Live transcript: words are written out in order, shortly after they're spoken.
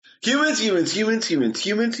Humans.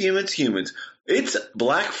 It's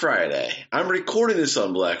Black Friday. I'm recording this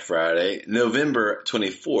on Black Friday, November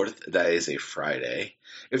 24th. That is a Friday.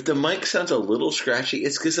 If the mic sounds a little scratchy,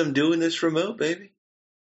 it's because I'm doing this remote, baby.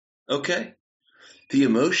 Okay? The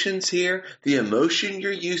emotion's here. The emotion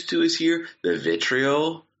you're used to is here. The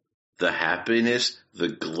vitriol, the happiness, the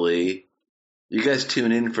glee. You guys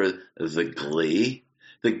tune in for the glee.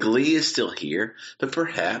 The glee is still here, but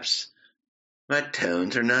perhaps my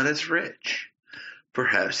tones are not as rich.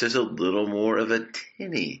 Perhaps there's a little more of a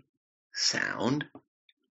tinny sound.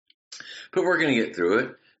 But we're going to get through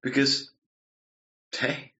it because,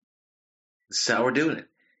 hey, this is how we're doing it.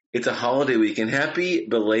 It's a holiday weekend. Happy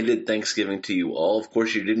belated Thanksgiving to you all. Of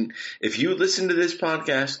course you didn't. If you listen to this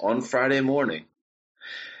podcast on Friday morning,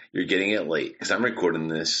 you're getting it late because I'm recording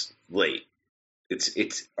this late.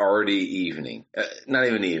 It's already evening. Not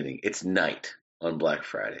even evening. It's night on Black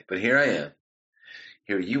Friday. But here I am.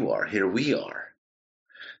 Here you are. Here we are.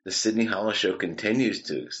 The Sydney Hollow Show continues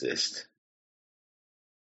to exist.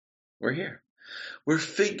 We're here. We're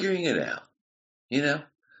figuring it out. You know,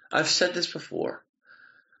 I've said this before.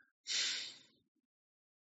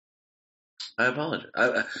 I apologize.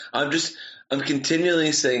 I'm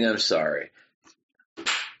continually saying I'm sorry.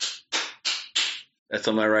 That's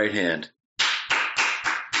on my right hand.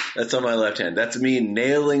 That's on my left hand. That's me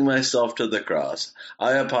nailing myself to the cross.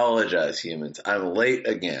 I apologize, humans. I'm late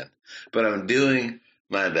again, but I'm doing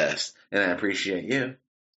my best, and I appreciate you,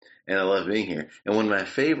 and I love being here. And one of my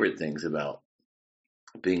favorite things about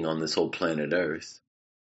being on this whole planet Earth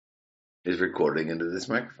is recording into this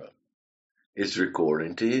microphone. It's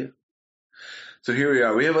recording to you. So here we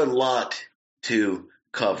are. We have a lot to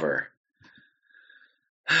cover.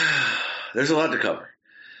 There's a lot to cover.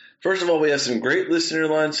 First of all, we have some great listener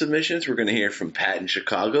line submissions. We're going to hear from Pat in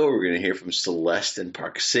Chicago. We're going to hear from Celeste in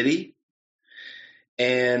Park City.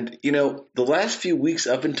 And, you know, the last few weeks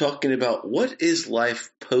I've been talking about what is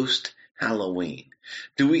life post-Halloween?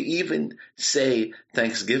 Do we even say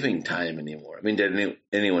Thanksgiving time anymore? I mean, did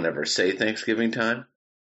anyone ever say Thanksgiving time?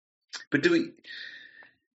 But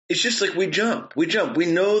it's just like we jump. We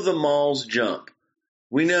know the malls jump.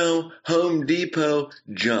 We know Home Depot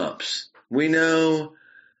jumps. We know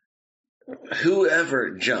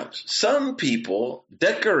whoever jumps. Some people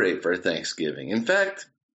decorate for Thanksgiving. In fact,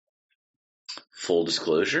 full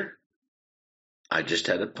disclosure, I just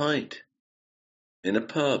had a pint in a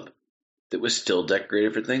pub that was still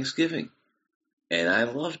decorated for Thanksgiving, and I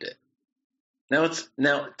loved it.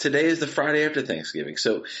 Now today is the Friday after Thanksgiving,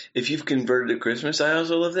 so if you've converted to Christmas, I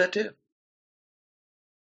also love that too.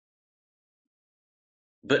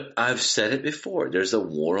 But I've said it before, there's a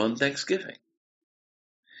war on Thanksgiving.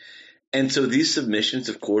 And so these submissions,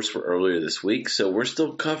 of course, were earlier this week, so we're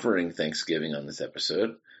still covering Thanksgiving on this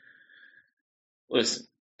episode. Listen,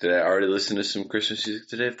 did I already listen to some Christmas music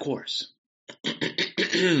today? Of course.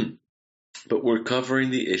 But we're covering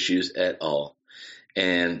the issues at all.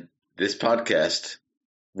 And this podcast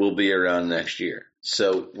will be around next year.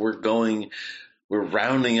 So we're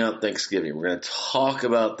rounding out Thanksgiving. We're going to talk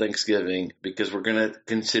about Thanksgiving because we're going to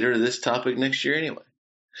consider this topic next year anyway.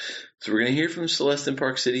 So we're going to hear from Celeste in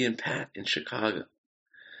Park City and Pat in Chicago.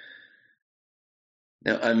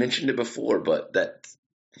 Now, I mentioned it before, but that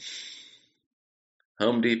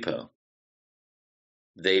Home Depot,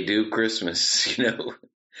 they do Christmas, you know.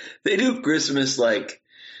 They do Christmas like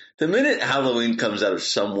the minute Halloween comes out of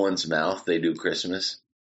someone's mouth, they do Christmas.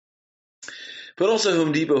 But also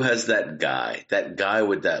Home Depot has that guy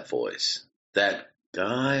with that voice. That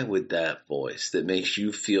guy with that voice that makes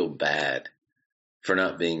you feel bad for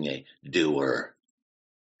not being a doer.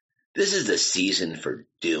 This is the season for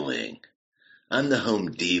doing. I'm the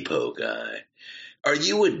Home Depot guy. Are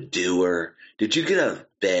you a doer? Did you get out of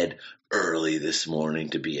bed early this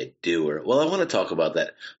morning to be a doer? Well, I want to talk about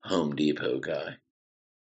that Home Depot guy.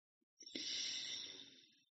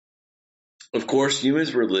 Of course,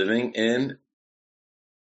 humans were living in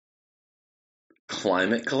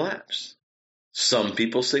climate collapse. Some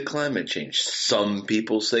people say climate change. Some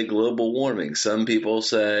people say global warming. Some people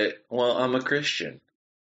say, well, I'm a Christian.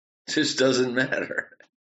 It just doesn't matter.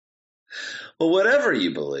 Well, whatever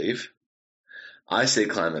you believe, I say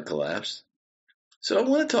climate collapse. So I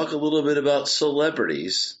want to talk a little bit about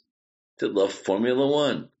celebrities that love Formula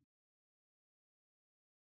One.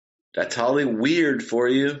 That's totally weird for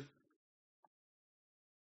you.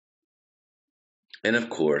 And of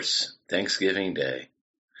course, Thanksgiving Day.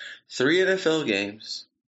 3 NFL games.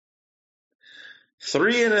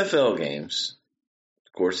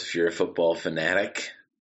 Of course, if you're a football fanatic,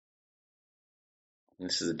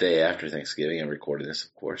 this is the day after Thanksgiving. I'm recording this,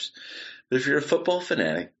 of course. But if you're a football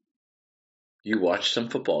fanatic, You watched some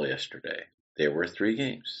football yesterday. There were 3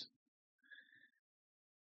 games.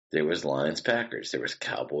 There was Lions-Packers. There was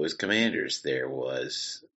Cowboys-Commanders. There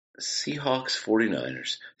was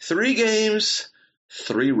Seahawks-49ers. 3 games,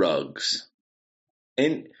 3 rugs.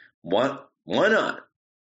 And why not?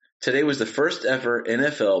 Today was the first ever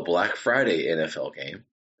NFL Black Friday NFL game.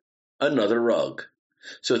 Another rug.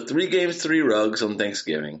 So 3 games, 3 rugs on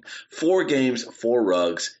Thanksgiving. 4 games, 4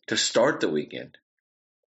 rugs to start the weekend.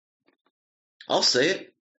 I'll say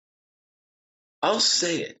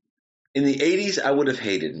it. In the 80s, I would have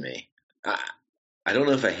hated me. I don't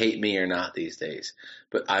know if I hate me or not these days,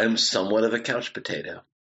 but I'm somewhat of a couch potato.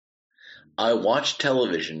 I watch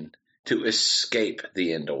television to escape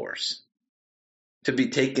the indoors, to be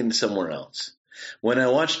taken somewhere else. When I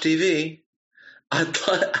watch TV, I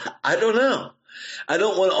don't know. I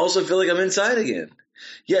don't want to also feel like I'm inside again.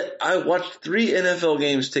 Yet I watched 3 NFL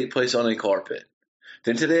games take place on a carpet.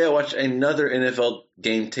 Then today I watched another NFL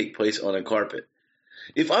game take place on a carpet.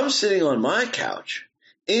 If I'm sitting on my couch,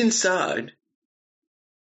 inside,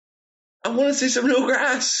 I want to see some real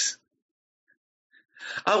grass.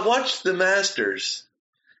 I watched the Masters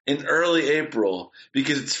in early April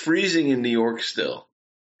because it's freezing in New York still.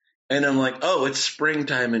 And I'm like, oh, it's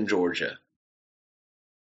springtime in Georgia.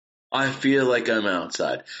 I feel like I'm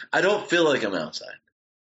outside. I don't feel like I'm outside.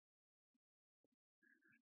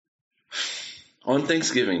 On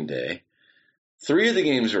Thanksgiving Day, 3 of the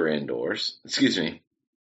games were indoors.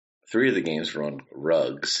 3 of the games were on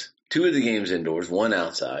rugs. 2 of the games indoors, 1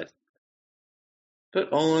 outside.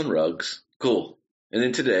 But all on rugs. Cool. And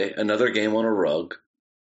then today, another game on a rug.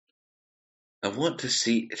 I want to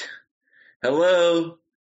see it. Hello?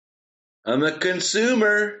 I'm a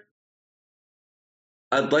consumer.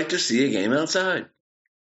 I'd like to see a game outside.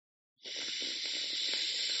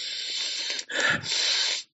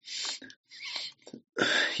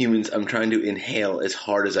 Humans, I'm trying to inhale as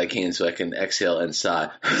hard as I can so I can exhale and sigh.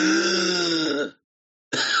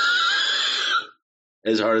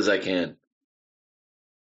 As hard as I can.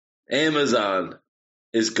 Amazon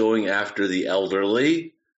is going after the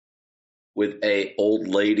elderly with old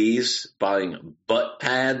ladies buying butt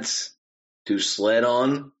pads to sled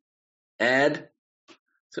on ad.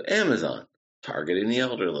 So Amazon, targeting the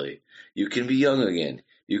elderly. You can be young again.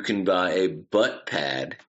 You can buy a butt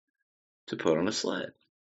pad to put on a sled.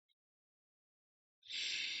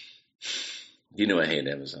 You know I hate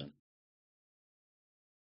Amazon.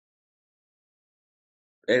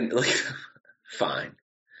 And fine.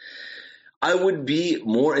 I would be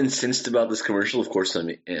more incensed about this commercial. Of course, I'm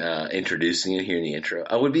introducing it here in the intro.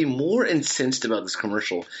 I would be more incensed about this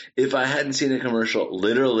commercial if I hadn't seen a commercial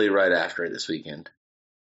literally right after it this weekend.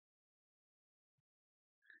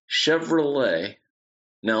 Chevrolet,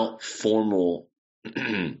 now formerly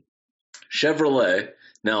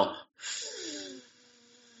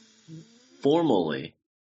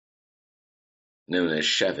known as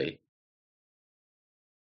Chevy,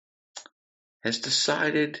 has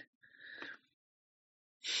decided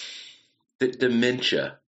that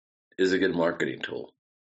dementia is a good marketing tool.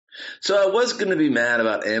 So I was going to be mad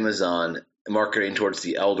about Amazon marketing towards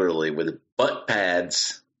the elderly with butt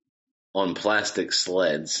pads on plastic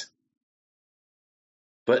sleds.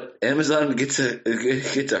 But Amazon gets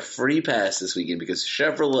a free pass this weekend because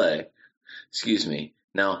Chevrolet,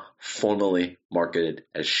 now formerly marketed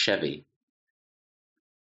as Chevy,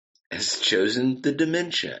 has chosen the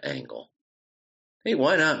dementia angle. Hey,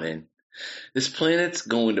 why not, man? This planet's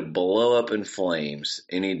going to blow up in flames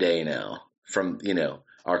any day now from,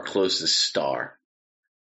 our closest star.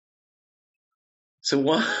 So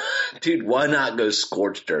why not go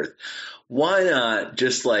scorched earth? Why not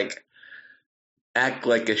just act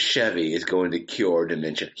like a Chevy is going to cure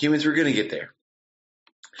dementia? Humans, we're going to get there.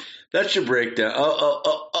 That's your breakdown.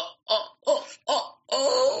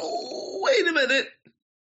 Wait a minute.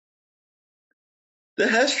 The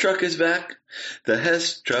Hess truck is back. The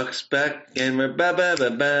Hess truck's back, and we're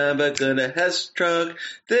gonna Hess truck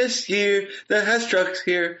this year. The Hess truck's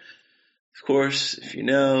here. Of course, if you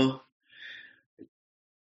know,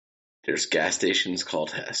 there's gas stations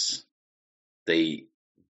called Hess. They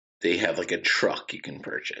have a truck you can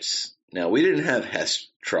purchase. Now, we didn't have Hess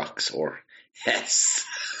trucks or Hess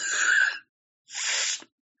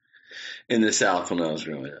in the South when I was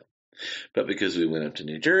growing up. But because we went up to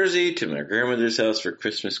New Jersey to my grandmother's house for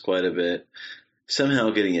Christmas quite a bit, somehow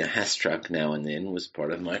getting a Hess truck now and then was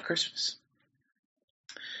part of my Christmas.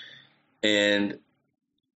 And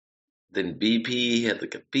then BP had a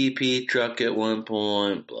BP truck at one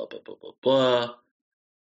point, blah, blah, blah, blah, blah.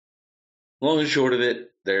 Long and short of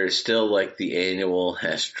it, there's still the annual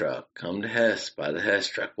Hess truck. Come to Hess, buy the Hess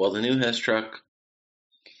truck. Well, the new Hess truck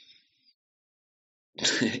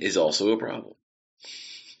is also a problem.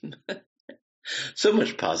 So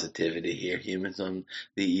much positivity here, humans, on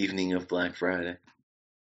the evening of Black Friday.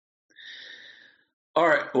 All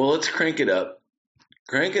right, well, let's crank it up.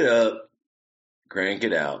 Crank it up. Crank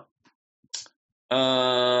it out.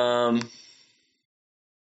 And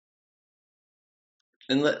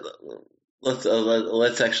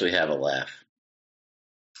let's actually have a laugh.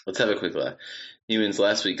 Let's have a quick laugh. Humans,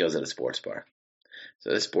 last week I was at a sports bar.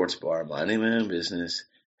 So at a sports bar, minding my own business,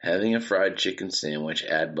 having a fried chicken sandwich,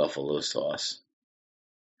 add buffalo sauce,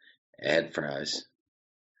 add fries,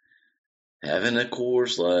 having a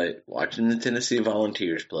Coors Light, watching the Tennessee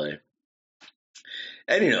Volunteers play.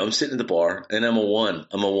 And, I'm sitting at the bar, and I'm a one,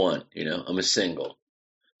 I'm a single.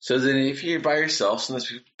 So then if you're by yourself,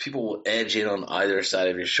 sometimes people will edge in on either side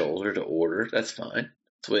of your shoulder to order. That's fine.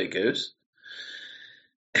 That's the way it goes.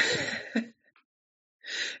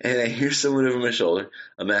 And I hear someone over my shoulder,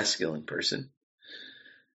 a masculine person.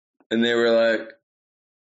 And they were like,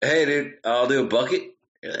 "Hey, dude, I'll do a bucket."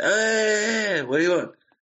 Like, "Hey, what do you want?"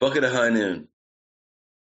 "Bucket of high noon."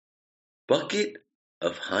 Bucket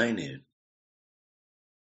of high noon.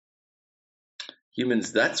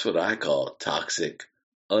 Humans, that's what I call toxic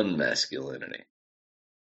un-masculinity.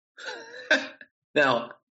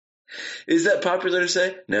 Now, is that popular to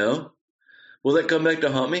say? No. Will that come back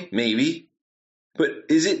to haunt me? Maybe. But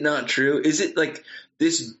is it not true? Is it like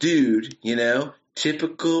this dude,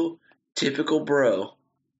 typical bro,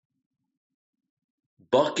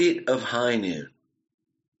 bucket of high noon?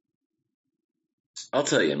 I'll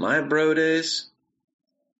tell you, my bro days,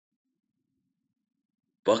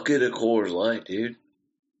 bucket of Coors Light, dude.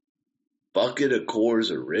 Bucket of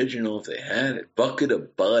Coors Original if they had it. Bucket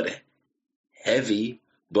of Bud Heavy,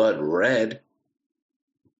 Bud Red.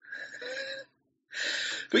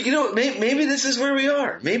 But you know what? Maybe this is where we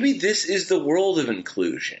are. Maybe this is the world of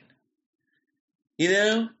inclusion.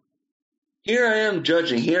 Here I am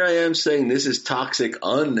judging. Here I am saying this is toxic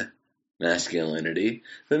un-masculinity.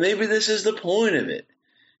 But maybe this is the point of it.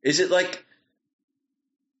 Is it like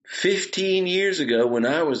 15 years ago when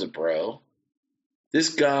I was a bro,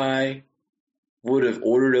 this guy would have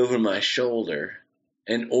ordered over my shoulder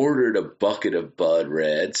and ordered a bucket of Bud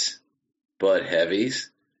Reds, Bud Heavies,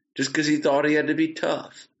 just because he thought he had to be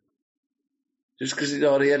tough. Just because he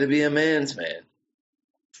thought he had to be a man's man.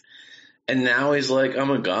 And now he's like, I'm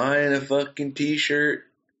a guy in a fucking t-shirt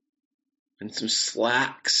and some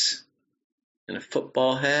slacks and a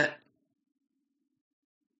football hat.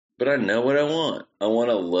 But I know what I want. I want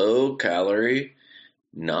a low-calorie,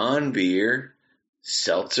 non-beer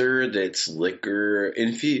seltzer that's liquor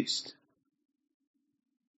infused.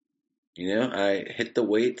 I hit the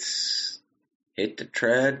weights, hit the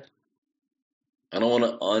tread. I don't want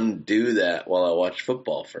to undo that while I watch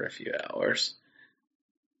football for a few hours.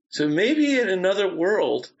 So maybe in another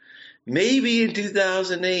world, maybe in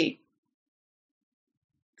 2008,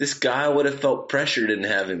 this guy would have felt pressured in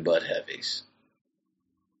having Bud Heavies.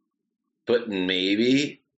 But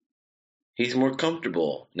maybe he's more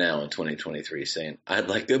comfortable now in 2023 saying, I'd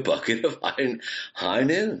like a bucket of high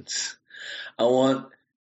noons. I want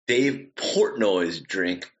Dave Portnoy's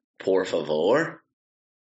drink, por favor.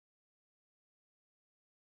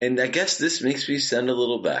 And I guess this makes me sound a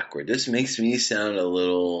little backward. This makes me sound a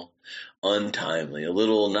little untimely, a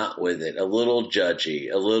little not with it, a little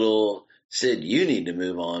judgy, a little, Sid, you need to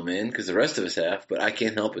move on, man, because the rest of us have, but I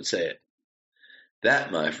can't help but say it.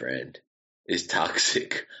 That, my friend, is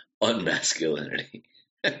toxic unmasculinity.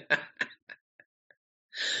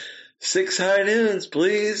 6 high noons,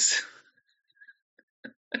 please.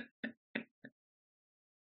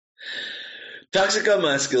 Toxic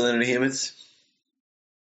unmasculinity, humans.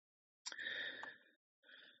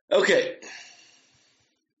 Okay.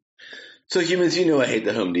 So humans, I hate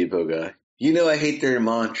the Home Depot guy. I hate their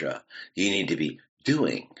mantra. You need to be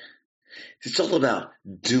doing. It's all about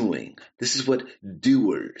doing. This is what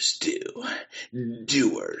doers do.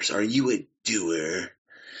 Doers. Are you a doer?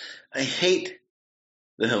 I hate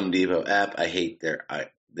the Home Depot app. I hate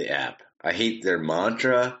the app. I hate their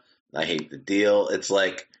mantra. I hate the deal. It's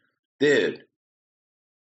like, dude,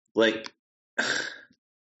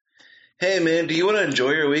 hey man, do you want to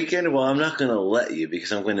enjoy your weekend? Well, I'm not going to let you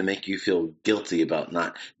because I'm going to make you feel guilty about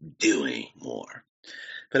not doing more.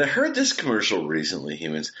 But I heard this commercial recently,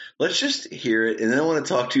 humans. Let's just hear it, and then I want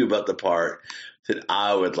to talk to you about the part that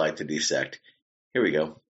I would like to dissect. Here we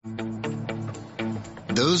go.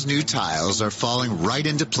 Those new tiles are falling right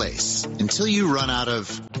into place until you run out of,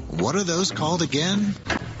 what are those called again?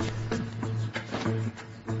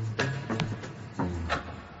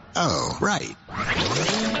 Oh, right.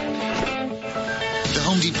 The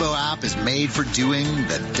Home Depot app is made for doing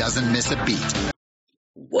that doesn't miss a beat.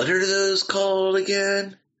 what are those called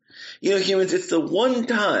again? Humans, it's the one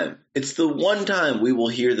time we will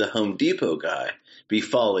hear the Home Depot guy be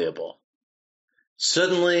fallible.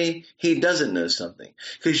 Suddenly, he doesn't know something,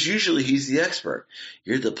 because usually he's the expert.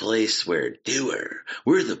 We're the place where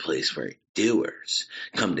doers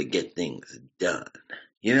come to get things done,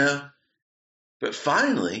 But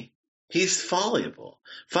finally, he's fallible.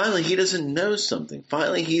 Finally, he doesn't know something.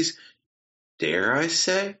 Finally, he's, dare I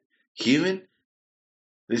say, human.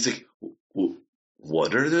 He's like,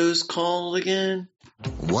 what are those called again?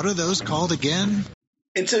 What are those called again?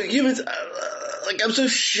 And so humans, I'm so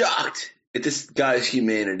shocked at this guy's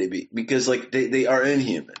humanity because, they are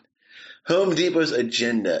inhuman. Home Depot's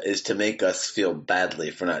agenda is to make us feel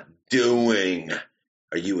badly for not doing.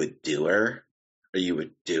 Are you a doer? Are you a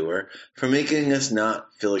doer? For making us not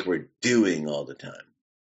feel like we're doing all the time.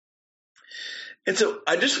 And so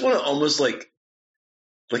I just want to almost like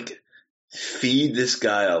feed this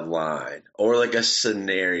guy a line or like a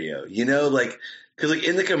scenario, because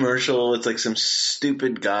in the commercial, it's like some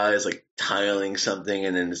stupid guy is like tiling something,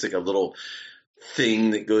 and then it's like a little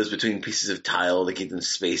thing that goes between pieces of tile to keep them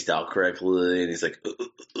spaced out correctly, and he's like,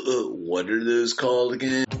 what are those called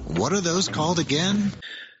again? What are those called again?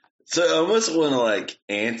 So I almost want to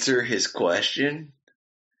answer his question,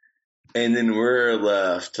 and then we're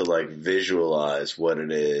left to visualize what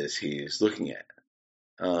it is he's looking at.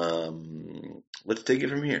 Let's take it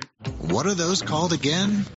from here. What are those called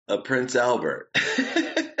again? A Prince Albert. I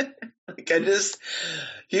was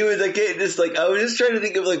just trying to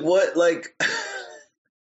think of what,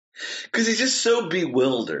 because he's just so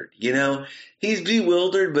bewildered, He's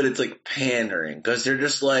bewildered, but it's pandering, because they're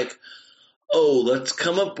just let's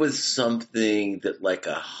come up with something that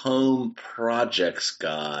a home projects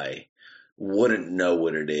guy wouldn't know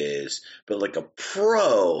what it is, but a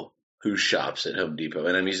pro who shops at Home Depot,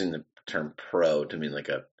 and I'm using the term pro to mean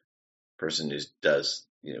a person who does,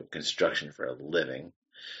 construction for a living.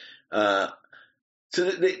 So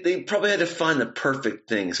they probably had to find the perfect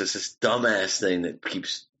thing. So it's this dumbass thing that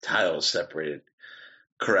keeps tiles separated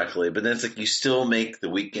correctly. But then it's you still make the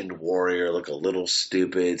weekend warrior look a little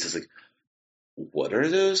stupid. So it's what are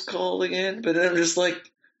those called again? But then I'm just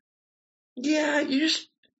yeah,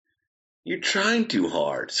 you're trying too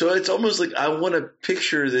hard. So it's almost I want to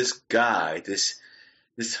picture this guy, this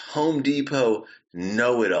Home Depot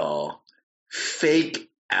know-it-all, fake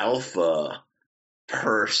alpha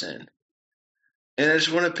person. And I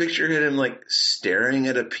just want to picture him staring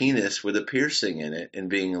at a penis with a piercing in it and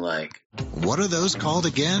being what are those called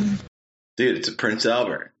again? Dude, it's a Prince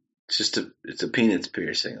Albert. It's a penis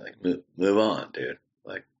piercing. Move on, dude.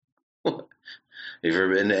 What? Have you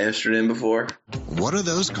ever been to Amsterdam before? What are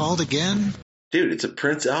those called again? Dude, it's a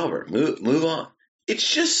Prince Albert. Move on. It's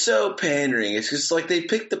just so pandering. It's just they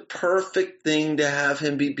picked the perfect thing to have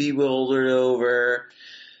him be bewildered over.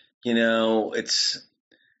 Now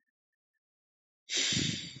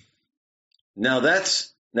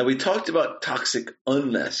we talked about toxic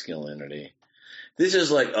unmasculinity. This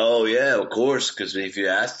is oh yeah, of course, because if you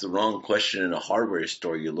ask the wrong question in a hardware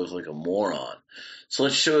store, you look like a moron. So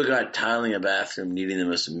let's show a guy tiling a bathroom needing the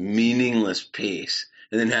most meaningless piece,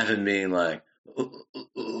 and then have him being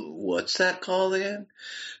what's that called again?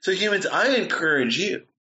 So humans, I encourage you.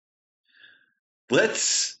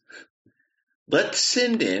 Let's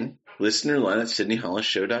send in listener line at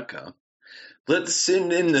SydneyHollisShow.com. Let's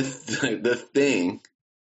send in the thing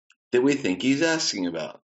that we think he's asking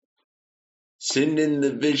about. Send in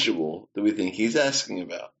the visual that we think he's asking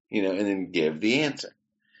about, and then give the answer.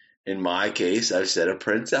 In my case, I've said a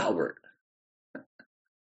Prince Albert,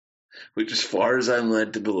 which, as far as I'm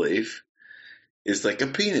led to believe, is a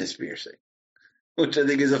penis piercing, which I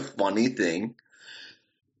think is a funny thing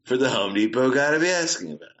for the Home Depot guy to be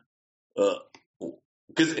asking about.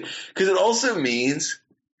 Because it also means,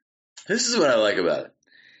 this is what I like about it.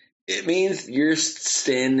 It means you're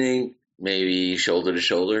standing maybe shoulder to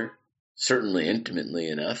shoulder, certainly intimately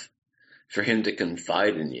enough for him to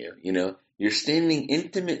confide in you. You're standing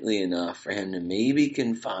intimately enough for him to maybe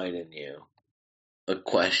confide in you a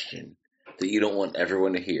question that you don't want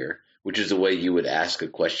everyone to hear, which is the way you would ask a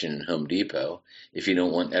question in Home Depot. If you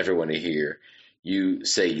don't want everyone to hear, you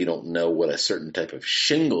say you don't know what a certain type of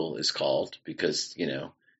shingle is called because,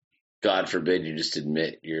 God forbid you just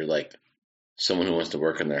admit you're someone who wants to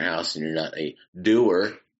work on their house and you're not a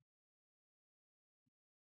doer.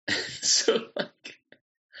 So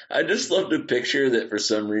I just love to picture that for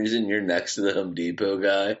some reason you're next to the Home Depot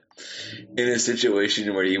guy in a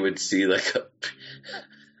situation where you would see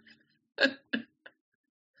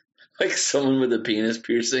someone with a penis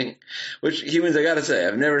piercing, which humans, I gotta say,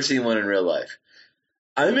 I've never seen one in real life.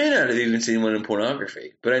 I may not have even seen one in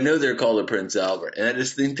pornography, but I know they're called a Prince Albert, and I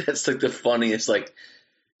just think that's like the funniest, like,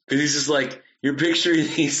 because he's just like, you're picturing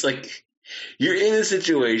these, like, you're in a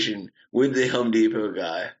situation with the Home Depot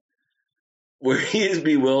guy where he is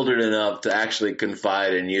bewildered enough to actually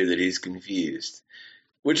confide in you that he's confused,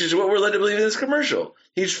 which is what we're led to believe in this commercial.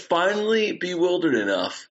 He's finally bewildered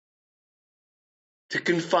enough to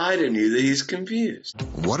confide in you that he's confused.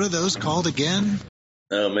 What are those called again?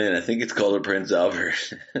 Oh man, I think it's called a Prince Albert.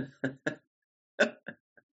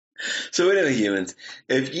 So anyway, humans,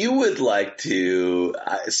 if you would like to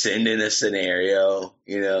send in a scenario,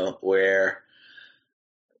 where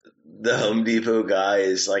the Home Depot guy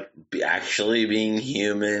is like actually being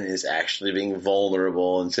human, is actually being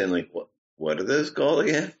vulnerable, and saying like, what are those called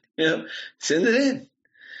again? Send it in.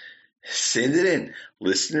 Send it in.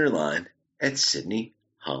 Listener line at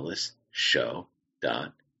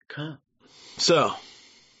SydneyHollisShow.com. So,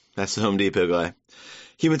 that's the Home Depot guy.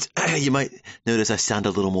 Humans, you might notice I sound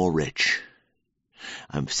a little more rich.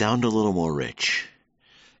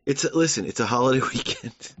 It's a holiday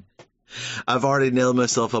weekend. I've already nailed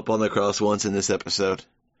myself up on the cross once in this episode.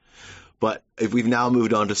 But if we've now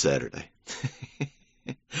moved on to Saturday.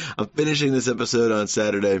 I'm finishing this episode on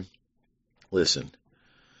Saturday. Listen,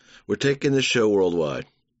 we're taking this show worldwide.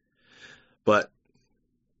 But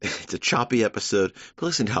it's a choppy episode. But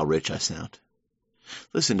listen to how rich I sound.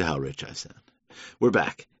 We're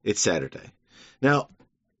back. It's Saturday. Now,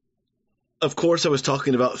 of course, I was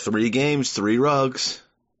talking about 3 games, 3 rugs.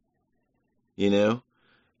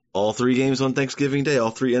 All 3 games on Thanksgiving Day,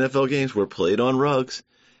 all 3 NFL games were played on rugs.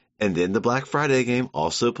 And then the Black Friday game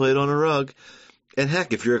also played on a rug. And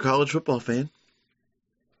heck, if you're a college football fan,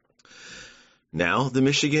 now the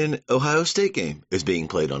Michigan-Ohio State game is being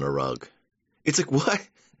played on a rug. It's like, what?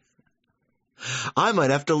 I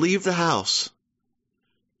might have to leave the house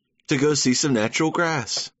to go see some natural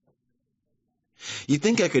grass. You'd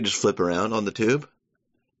think I could just flip around on the tube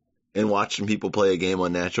and watch some people play a game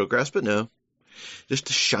on natural grass, but no. Just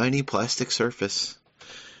a shiny plastic surface.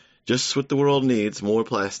 Just what the world needs, more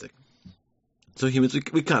plastic. So humans,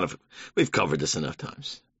 we've covered this enough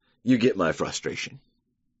times. You get my frustration.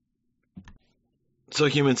 So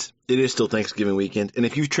humans, it is still Thanksgiving weekend, and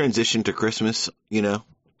if you've transitioned to Christmas,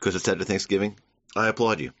 because it's after Thanksgiving, I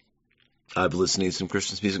applaud you. I've been listening to some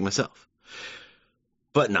Christmas music myself.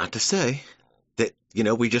 But not to say that,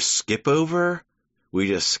 we just skip over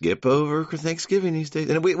Thanksgiving these days.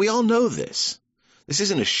 And we all know this. This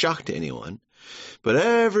isn't a shock to anyone. But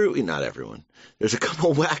not everyone. There's a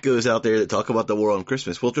couple wackos out there that talk about the war on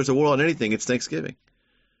Christmas. Well, if there's a war on anything, it's Thanksgiving.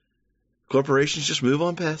 Corporations just move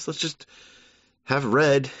on past. Let's just have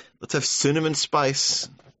red. Let's have cinnamon spice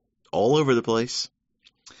all over the place.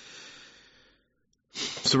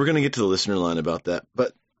 So we're going to get to the listener line about that.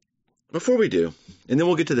 But before we do, and then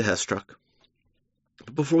we'll get to the Hess truck.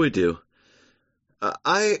 But before we do,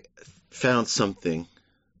 I found something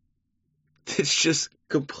that's just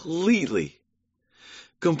completely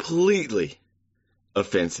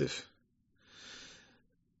offensive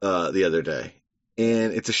the other day.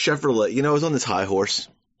 And it's a Chevrolet. I was on this high horse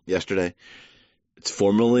yesterday. It's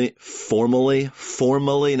formerly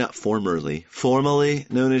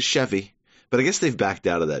known as Chevy. But I guess they've backed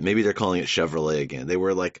out of that. Maybe they're calling it Chevrolet again. They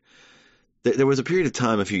were like, there was a period of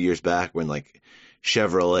time a few years back when like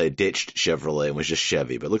Chevrolet ditched Chevrolet and was just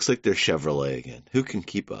Chevy. But it looks like they're Chevrolet again. Who can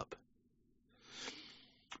keep up?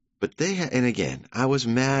 But and again, I was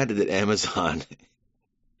mad that Amazon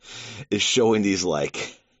is showing these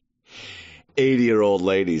like 80-year-old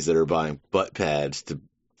ladies that are buying butt pads to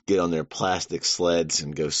get on their plastic sleds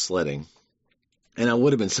and go sledding. And I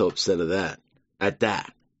would have been so upset at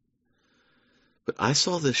that. But I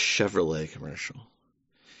saw this Chevrolet commercial,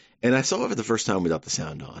 and I saw it for the first time without the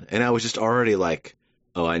sound on, and I was just already like,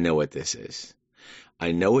 oh, I know what this is.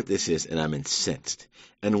 And I'm incensed.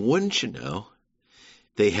 And wouldn't you know,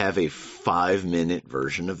 they have a 5-minute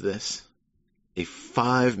version of this. A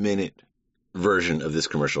 5-minute version of this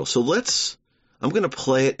commercial. So I'm going to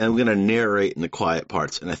play it, and I'm going to narrate in the quiet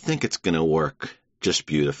parts, and I think it's going to work just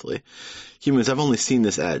beautifully. Humans, I've only seen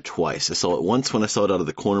this ad twice. I saw it once when I saw it out of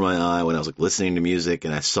the corner of my eye when I was like listening to music,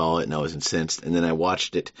 and I saw it and I was incensed. And then I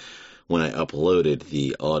watched it when I uploaded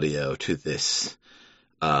the audio to this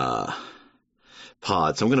pod.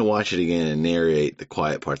 So I'm going to watch it again and narrate the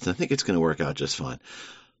quiet parts, and I think it's going to work out just fine.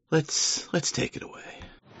 Let's take it away.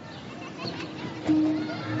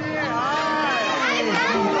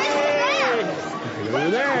 Hello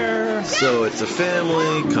there. So it's a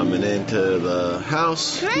family coming into the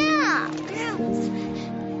house.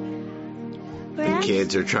 The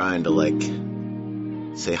kids are trying to like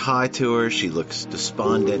say hi to her. She looks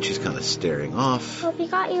despondent. She's kind of staring off. Hope we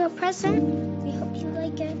got you a present. We hope you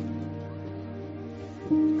like it.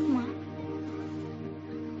 Come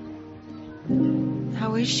on.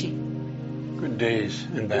 How is she? Good days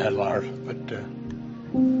and bad, Lars, but the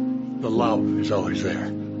love is always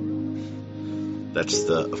there. That's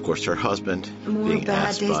of course, her husband More being bad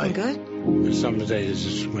asked days by. than good? And some days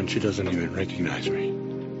is when she doesn't even recognize me.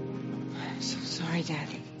 I'm so sorry,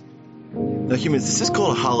 Daddy. Now, humans, this is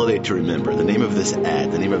called A Holiday to Remember. The name of this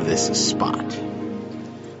ad, the name of this spot.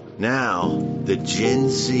 Now, the Gen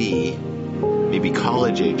Z, maybe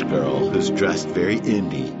college-age girl who's dressed very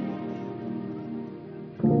indie,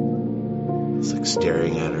 is like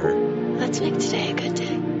staring at her. Let's make today a good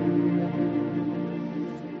day.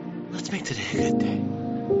 Let's make today a good day.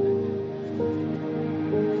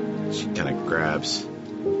 She kind of grabs.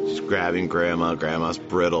 She's grabbing Grandma. Grandma's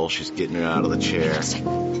brittle. She's getting her out of the chair.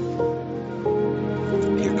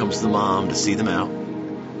 Here comes the mom to see them out.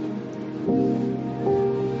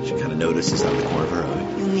 She kind of notices out of the corner of her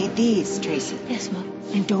eye. You'll need these, Tracy. Yes, Mom.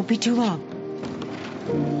 And don't be too long.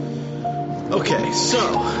 Okay,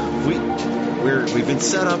 so we've been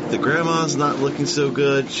set up. The grandma's not looking so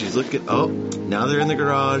good. She's looking. Oh, now they're in the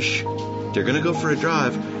garage. They're gonna go for a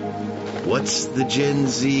drive. What's the Gen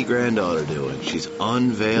Z granddaughter doing? She's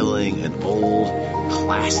unveiling an old,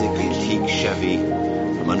 classic antique Chevy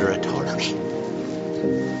from under a tarp. Okay.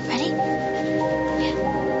 Ready?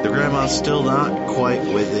 Yeah. The grandma's still not quite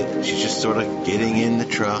with it. She's just sort of getting in the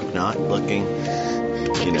truck, not looking.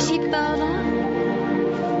 Keep your seatbelt on.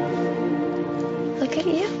 Look at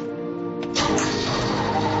you.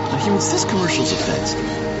 Now, humans, this commercial's offensive.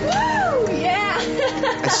 Woo! Yeah!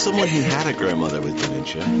 As someone who had a grandmother with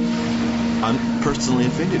dementia, I'm personally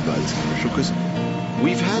offended by this commercial because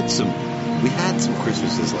we had some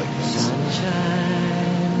Christmases like this.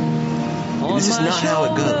 And this is not how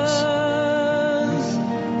it goes.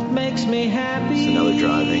 Makes me happy. So now they're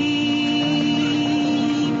driving.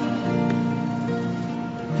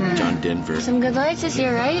 John Denver. Some good lights this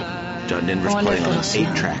year, right? John Denver's I wonder playing if on an it'll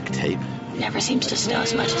snow. 8-track tape. Never seems to snow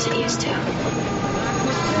as much as it used to.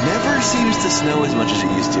 Never seems to snow as much as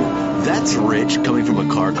it used to. That's rich coming from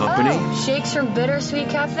a car company. Oh, shakes from Bittersweet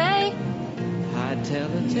Cafe. I tell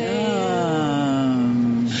a tale.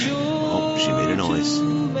 Oh, she made a noise.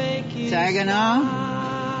 Saginaw?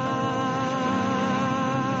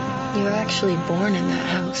 You were actually born in that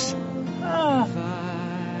house. Oh.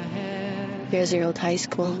 Here's your old high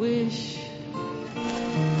school. Wish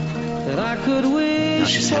that I could wish. Now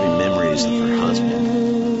she's having memories of her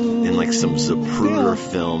husband in like some Zapruder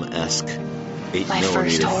film-esque 8mm My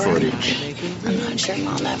first horror footage. I'm not sure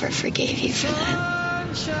Mom ever forgave you for that.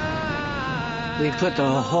 We put a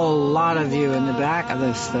whole lot of you in the back of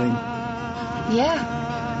this thing. Yeah,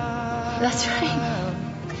 that's right.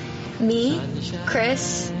 Me,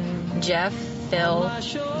 Chris, Jeff, Phil.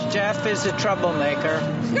 Jeff is a troublemaker.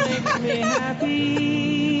 Makes me happy.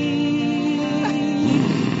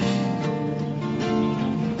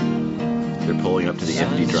 They're pulling up to the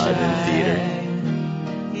empty drive-in theater.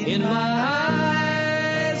 In my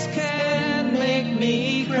eyes can make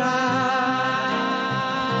me cry.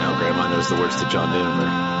 Now Grandma knows the words to John Denver.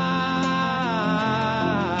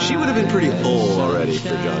 She would have been pretty old already for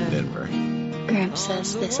John Denver. Gramps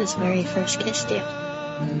says this is where he first kissed you.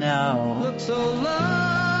 No. Look so lovely.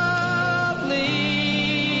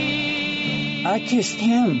 I kissed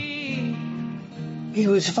him. He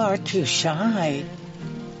was far too shy.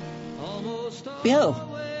 Bill.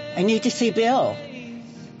 I need to see Bill.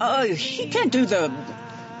 Oh, he can't do the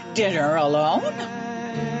dinner alone.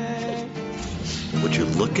 Would you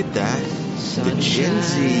look at that? The Gen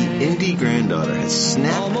Z indie granddaughter has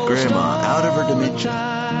snapped Grandma out of her dementia.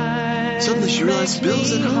 Suddenly she realizes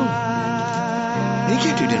Bill's at home. And he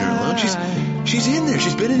can't do dinner alone. She's in there.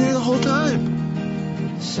 She's been in there the whole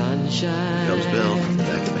time. Sunshine. Comes Bill from the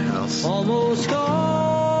back of the house. Almost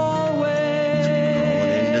always.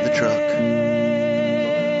 Rolling into the truck.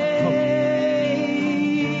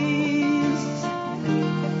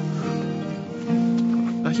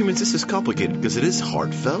 Now, humans, this is complicated because it is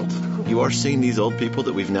heartfelt. You are seeing these old people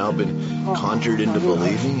that we've now been conjured into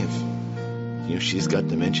believing if she's got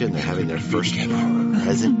dementia and they're having their first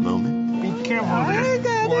present moment. Be careful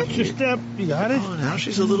there. Watch your step. You got it? Oh, now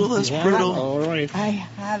she's a little less brittle. All right. I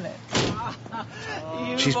have it.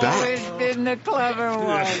 She's You've back. always been the clever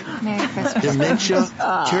one. Merry Christmas. Dementia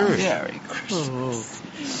cured. Merry Christmas.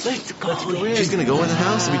 Let's go. She's going to go in the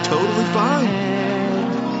house and be totally fine.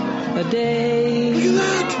 A day. Look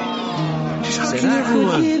at that. She's hugging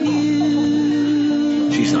everyone.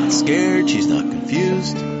 She's not scared. She's not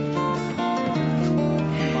confused.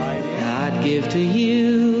 I'd give to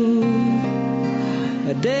you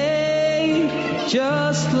a day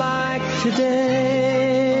just like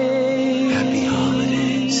today. Happy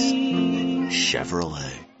holidays,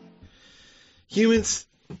 Chevrolet. Humans,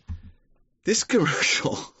 this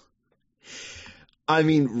commercial, I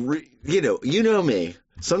mean, you know me.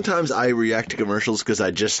 Sometimes I react to commercials because I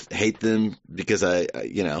just hate them because I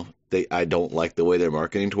don't like the way they're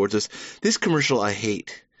marketing towards us. This commercial I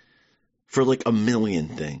hate for like a million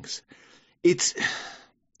things. It's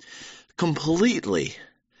completely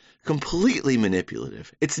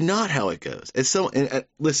manipulative. It's not how it goes.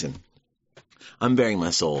 Listen, I'm bearing my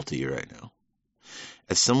soul to you right now.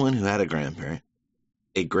 As someone who had a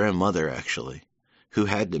grandmother actually, who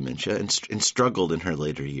had dementia and struggled in her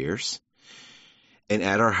later years, and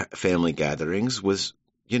at our family gatherings was,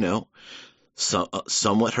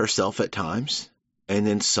 somewhat herself at times, and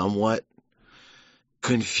then somewhat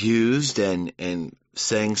confused and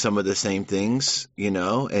saying some of the same things,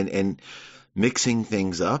 and mixing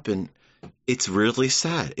things up. And it's really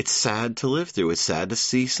sad. It's sad to live through. It's sad to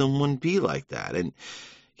see someone be like that. And,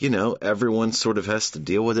 everyone sort of has to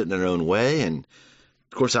deal with it in their own way. And,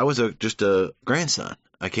 of course, I was just a grandson.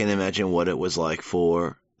 I can't imagine what it was like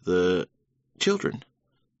for the children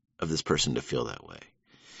of this person to feel that way.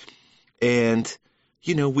 And,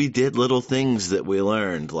 we did little things that we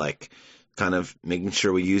learned, like kind of making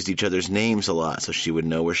sure we used each other's names a lot so she would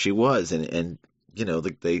know where she was. And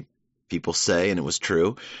people say, and it was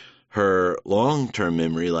true, her long-term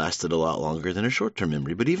memory lasted a lot longer than her short-term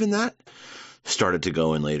memory. But even that started to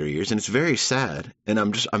go in later years, and it's very sad. And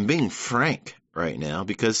I'm being frank right now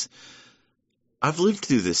because I've lived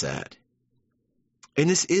through this ad. And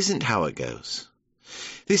this isn't how it goes.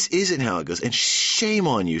 This isn't how it goes. And shame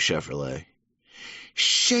on you, Chevrolet.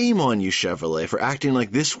 Shame on you, Chevrolet, for acting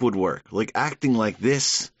like this would work. Like acting like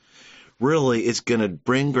this really is going to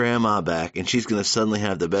bring Grandma back, and she's going to suddenly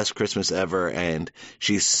have the best Christmas ever, and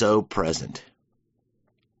she's so present.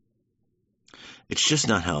 It's just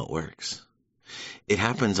not how it works. It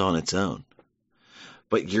happens on its own.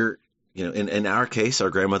 But in our case, our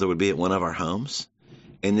grandmother would be at one of our homes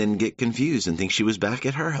and then get confused and think she was back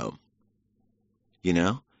at her home.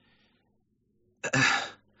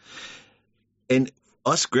 And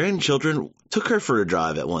us grandchildren took her for a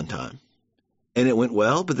drive at one time. And it went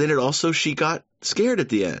well, but then she got scared at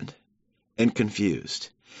the end and confused.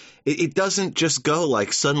 It doesn't just go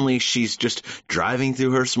like suddenly she's just driving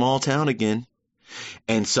through her small town again,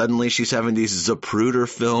 and suddenly she's having these Zapruder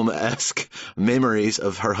film-esque memories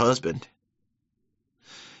of her husband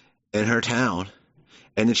and her town,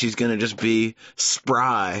 and then she's going to just be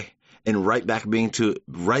spry and right back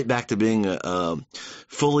to being a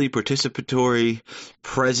fully participatory,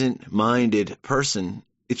 present-minded person.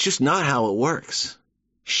 It's just not how it works.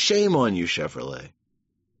 Shame on you, Chevrolet.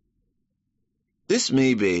 This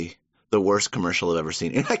may be the worst commercial I've ever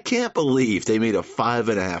seen, and I can't believe they made a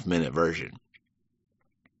 5.5-minute version.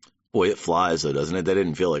 Boy, it flies though, doesn't it? That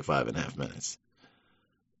didn't feel like 5.5 minutes.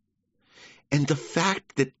 And the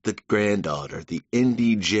fact that the granddaughter, the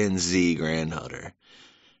indie Gen Z granddaughter,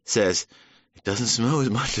 says, it doesn't snow as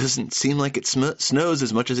much, doesn't seem like it snows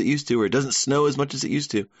as much as it used to, or it doesn't snow as much as it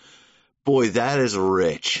used to. Boy, that is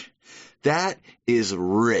rich. That is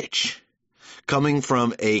rich. Coming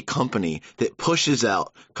from a company that pushes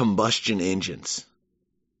out combustion engines.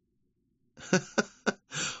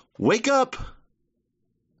 Wake up.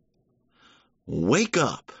 Wake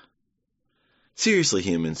up. Seriously,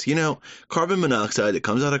 humans, carbon monoxide that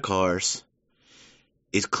comes out of cars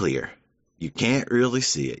is clear. You can't really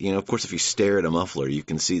see it. Of course, if you stare at a muffler, you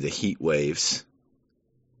can see the heat waves,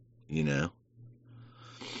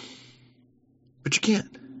 But you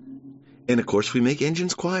can't. And, of course, we make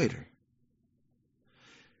engines quieter.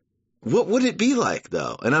 What would it be like,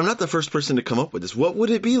 though? And I'm not the first person to come up with this. What would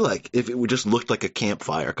it be like if it just looked like a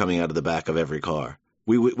campfire coming out of the back of every car?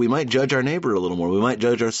 We might judge our neighbor a little more. We might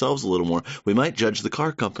judge ourselves a little more. We might judge the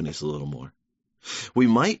car companies a little more. We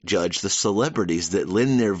might judge the celebrities that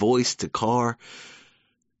lend their voice to car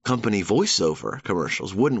company voiceover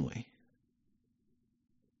commercials, wouldn't we?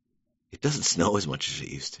 It doesn't snow as much as it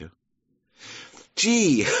used to.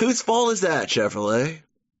 Gee, whose fault is that, Chevrolet?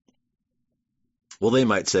 Well, they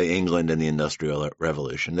might say England and the Industrial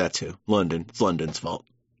Revolution. That's who. London. It's London's fault.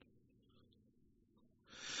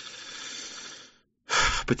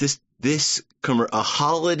 But a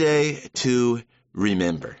holiday to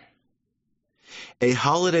remember. A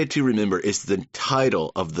holiday to remember is the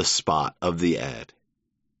title of the spot of the ad.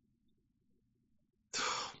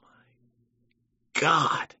 Oh my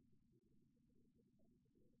God.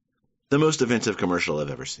 The most offensive commercial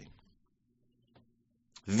I've ever seen.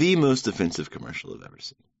 The most offensive commercial I've ever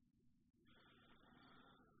seen.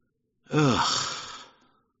 Ugh.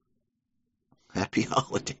 Happy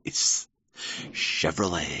holidays,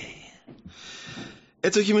 Chevrolet.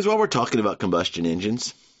 And so, humans, while we're talking about combustion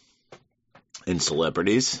engines and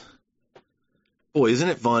celebrities, boy, isn't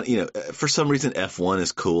it fun? You know, for some reason, F1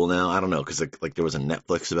 is cool now. I don't know, because like there was a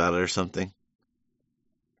Netflix about it or something.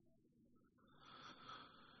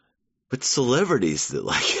 But celebrities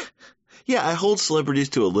that yeah, I hold celebrities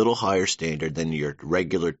to a little higher standard than your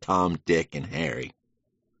regular Tom, Dick, and Harry.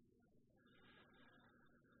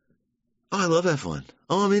 Oh, I love F1.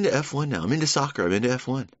 Oh, I'm into F1 now. I'm into soccer. I'm into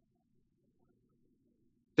F1.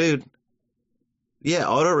 Dude, yeah,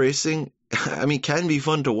 auto racing, I mean, can be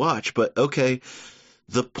fun to watch, but okay,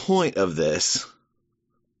 the point of this,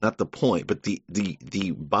 not the point, but the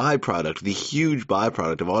byproduct, the huge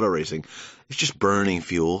byproduct of auto racing is just burning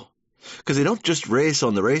fuel. Because they don't just race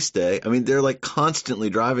on the race day. I mean, they're like constantly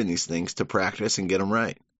driving these things to practice and get them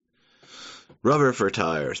right. Rubber for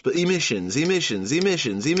tires, but emissions,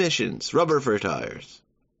 rubber for tires,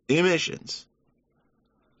 emissions.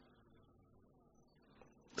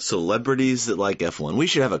 Celebrities that like F1. We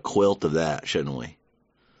should have a quilt of that, shouldn't we?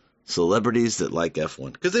 Celebrities that like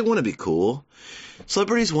F1. Because they want to be cool.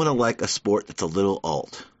 Celebrities want to like a sport that's a little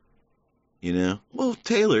alt. You know? Well,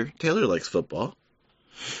 Taylor likes football.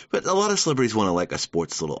 But a lot of celebrities want to like a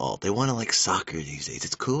sports little alt. They want to like soccer these days.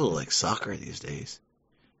 It's cool to like soccer these days.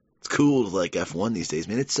 It's cool to like F1 these days,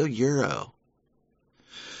 man. It's so Euro.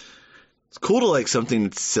 It's cool to like something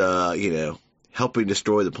that's, helping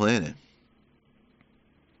destroy the planet.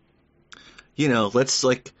 You know, let's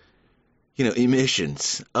like,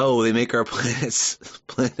 emissions. Oh, they make our planets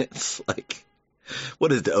like,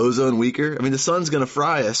 what is the ozone weaker? I mean, the sun's going to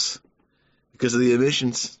fry us because of the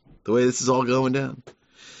emissions, the way this is all going down.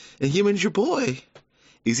 And humans, your boy,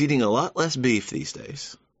 is eating a lot less beef these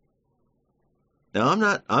days. Now, I'm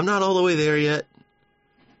not all the way there yet.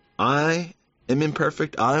 I am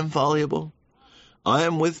imperfect. I am fallible. I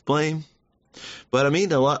am with blame. But I'm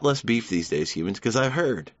eating a lot less beef these days, humans, because I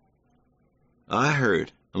heard.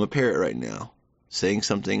 I'm a parrot right now, saying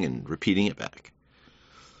something and repeating it back.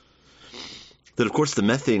 That, of course, the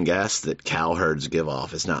methane gas that cow herds give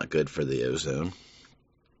off is not good for the ozone.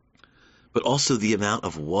 But also the amount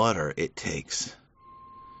of water it takes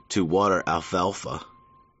to water alfalfa,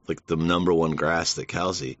 like the number one grass that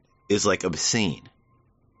cows eat, is like obscene.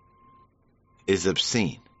 Is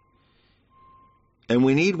obscene. And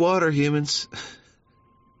we need water, humans.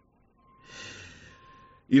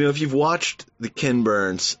 You know, if you've watched the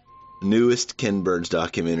newest Ken Burns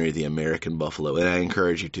documentary, The American Buffalo, and I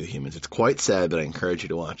encourage you to, humans. It's quite sad, but I encourage you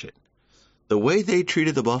to watch it. The way they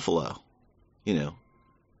treated the buffalo,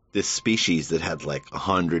 this species that had like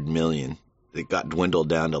 100 million, it got dwindled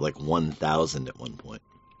down to like 1,000 at one point.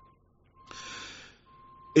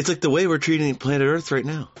 It's like the way we're treating planet Earth right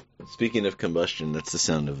now. Speaking of combustion, that's the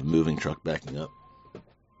sound of a moving truck backing up.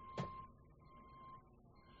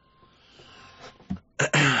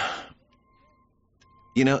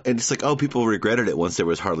 And it's like, oh, people regretted it once there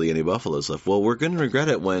was hardly any buffaloes left. Well, we're going to regret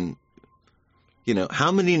it when,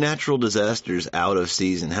 how many natural disasters out of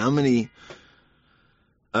season? How many,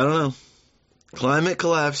 I don't know, climate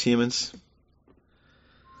collapse, humans.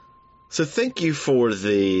 So thank you for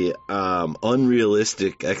the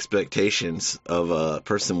unrealistic expectations of a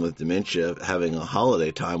person with dementia having a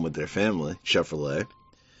holiday time with their family, Chevrolet.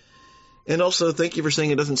 And also thank you for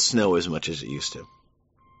saying it doesn't snow as much as it used to.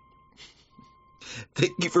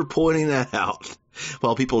 Thank you for pointing that out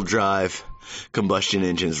while people drive combustion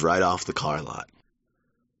engines right off the car lot.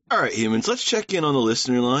 All right, humans, let's check in on the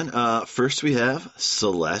listener line. First, we have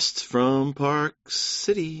Celeste from Park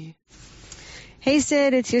City. Hey,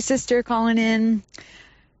 Sid, it's your sister calling in.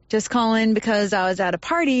 Just calling because I was at a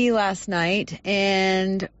party last night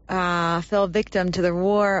and fell victim to the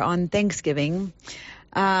war on Thanksgiving.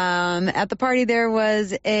 At the party, there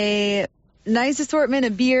was a nice assortment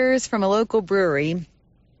of beers from a local brewery.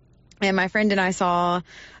 And my friend and I saw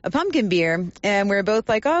a pumpkin beer, and we were both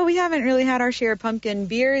like, oh, we haven't really had our share of pumpkin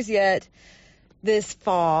beers yet this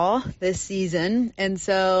season. And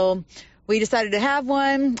so we decided to have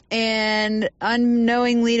one, and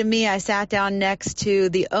unknowingly to me, I sat down next to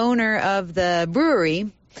the owner of the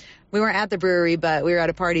brewery. We weren't at the brewery, but we were at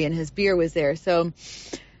a party, and his beer was there. So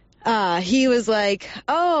he was like,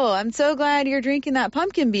 oh, I'm so glad you're drinking that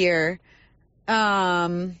pumpkin beer.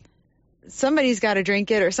 Somebody's got to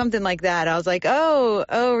drink it or something like that. I was like,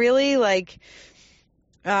 oh, really? Like,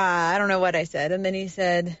 I don't know what I said. And then he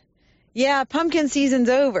said, yeah, pumpkin season's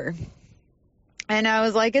over. And I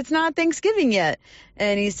was like, it's not Thanksgiving yet.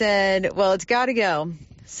 And he said, well, it's got to go.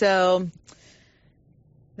 So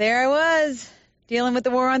there I was, dealing with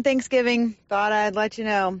the war on Thanksgiving. Thought I'd let you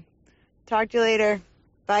know. Talk to you later.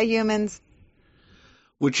 Bye, humans.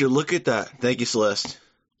 Would you look at that? Thank you, Celeste.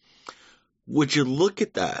 Would you look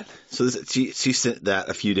at that? So she sent that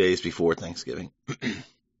a few days before Thanksgiving.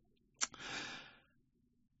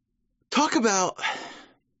 Talk about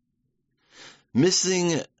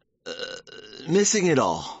missing it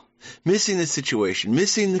all. Missing the situation.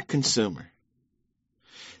 Missing the consumer.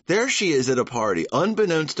 There she is at a party,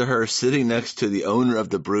 unbeknownst to her, sitting next to the owner of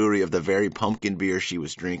the brewery of the very pumpkin beer she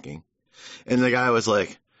was drinking. And the guy was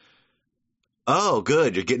like, oh,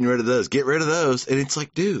 good, you're getting rid of those. Get rid of those. And it's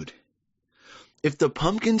like, dude, if the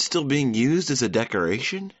pumpkin's still being used as a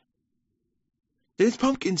decoration, then it's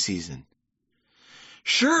pumpkin season.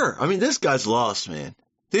 Sure. I mean, this guy's lost, man.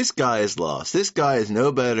 This guy is lost. This guy is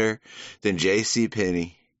no better than J.C.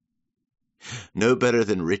 Penney. No better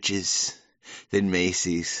than Riches, than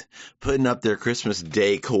Macy's, putting up their Christmas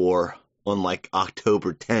decor on like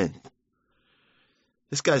October 10th.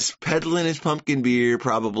 This guy's peddling his pumpkin beer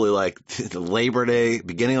probably like Labor Day,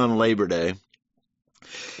 beginning on Labor Day.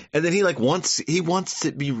 And then he wants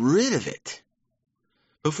to be rid of it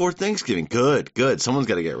before Thanksgiving. Good. Someone's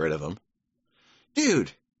got to get rid of him.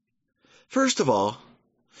 Dude, first of all,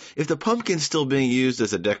 if the pumpkin's still being used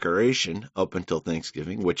as a decoration up until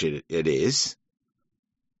Thanksgiving, which it is,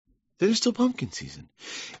 then it's still pumpkin season.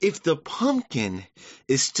 If the pumpkin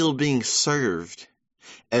is still being served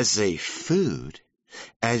as a food,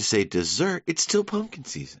 as a dessert, it's still pumpkin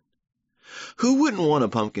season. Who wouldn't want a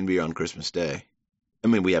pumpkin beer on Christmas Day? I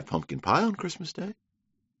mean, we have pumpkin pie on Christmas Day.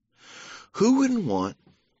 Who wouldn't want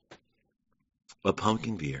a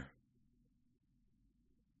pumpkin beer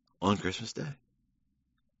on Christmas Day?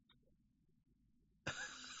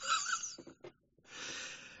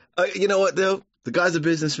 You know what, though? The guy's a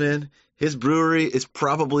businessman. His brewery is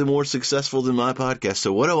probably more successful than my podcast.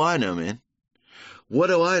 So what do I know, man? What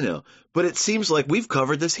do I know? But it seems like we've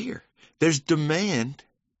covered this here. There's demand.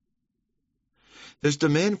 There's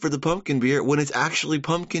demand for the pumpkin beer when it's actually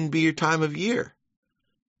pumpkin beer time of year.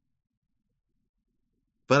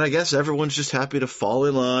 But I guess everyone's just happy to fall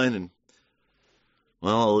in line and,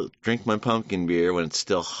 well, I'll drink my pumpkin beer when it's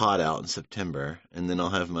still hot out in September. And then I'll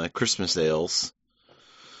have my Christmas ales.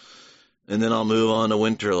 And then I'll move on to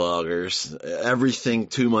winter lagers. Everything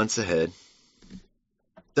 2 months ahead.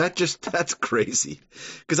 That's crazy.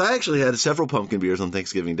 Because I actually had several pumpkin beers on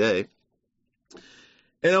Thanksgiving Day.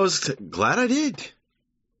 And I was glad I did.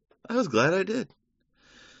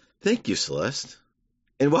 Thank you, Celeste.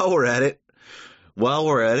 And while we're at it,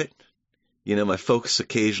 you know, my folks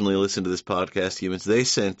occasionally listen to this podcast, humans. They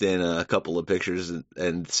sent in a couple of pictures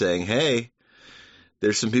and saying, hey,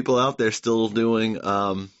 there's some people out there still doing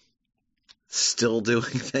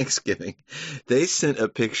Thanksgiving. They sent a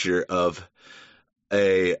picture of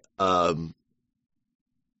a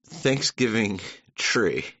Thanksgiving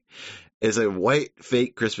tree. It's a white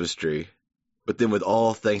fake Christmas tree, but then with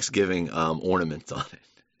all Thanksgiving ornaments on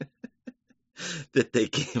it that they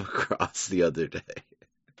came across the other day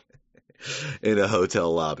in a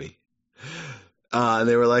hotel lobby. And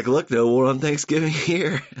they were like, look, no more on Thanksgiving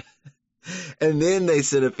here. And then they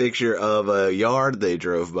sent a picture of a yard they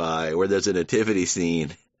drove by where there's a nativity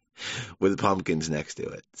scene with pumpkins next to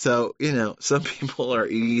it. So, you know, some people are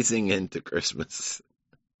easing into Christmas.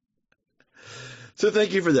 So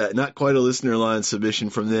thank you for that. Not quite a listener line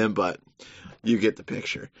submission from them, but you get the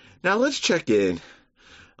picture. Now let's check in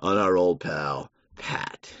on our old pal,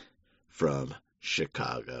 Pat from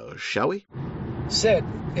Chicago, shall we? Sid,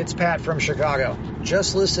 it's Pat from Chicago.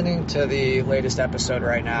 Just listening to the latest episode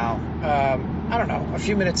right now. I don't know, a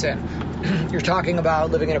few minutes in. You're talking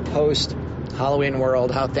about living in a post-Halloween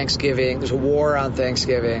world, how Thanksgiving, there's a war on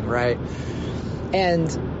Thanksgiving, right? And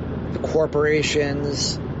the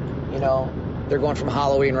corporations, you know, they're going from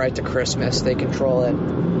Halloween right to Christmas. They control it.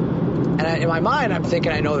 And in my mind, I'm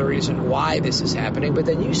thinking I know the reason why this is happening. But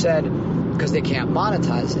then you said because they can't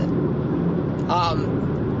monetize it.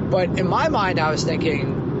 But in my mind, I was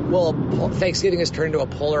thinking, well, Thanksgiving has turned into a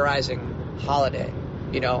polarizing holiday.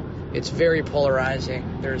 You know, it's very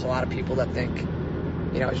polarizing. There's a lot of people that think,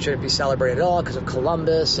 you know, it shouldn't be celebrated at all because of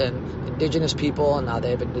Columbus and indigenous people. And now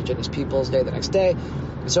they have Indigenous Peoples Day the next day.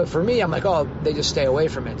 And so for me, I'm like, oh, they just stay away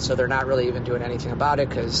from it. So they're not really even doing anything about it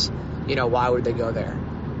because, you know, why would they go there?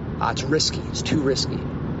 It's risky. It's too risky.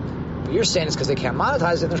 But you're saying it's because they can't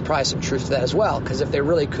monetize it. There's probably some truth to that as well. Because if they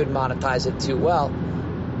really could monetize it too well,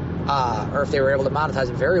 or if they were able to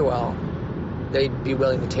monetize it very well, they'd be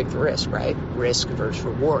willing to take the risk, right? Risk versus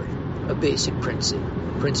reward, a basic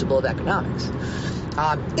principle of economics.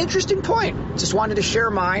 Interesting point. Just wanted to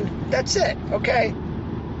share mine. That's it. Okay.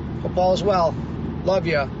 Hope all is well. Love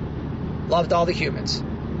you. Loved all the humans.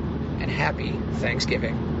 And happy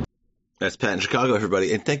Thanksgiving. That's Pat in Chicago,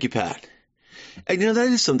 everybody. And thank you, Pat. And, that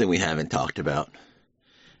is something we haven't talked about.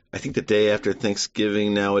 I think the day after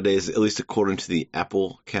Thanksgiving nowadays, at least according to the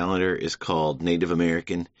Apple calendar, is called Native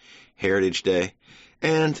American Heritage Day.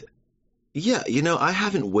 And, yeah, I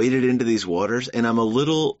haven't waded into these waters, and I'm a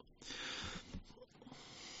little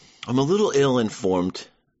ill-informed.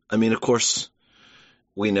 I mean, of course,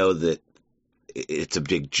 we know that it's a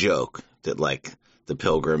big joke that, like, the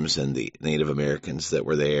Pilgrims and the Native Americans that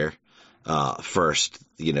were there first,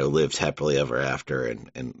 lived happily ever after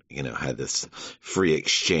and had this free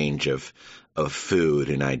exchange of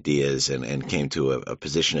food and ideas and came to a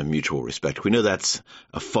position of mutual respect. We know that's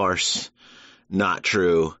a farce, not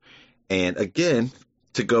true. And again,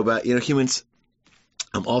 to go back, humans,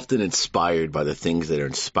 I'm often inspired by the things that are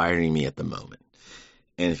inspiring me at the moment.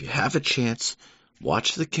 And if you have a chance,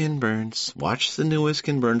 watch the Ken Burns, watch the newest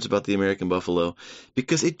Ken Burns about the American buffalo,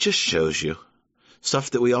 because it just shows you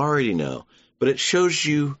stuff that we already know, but it shows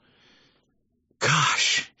you,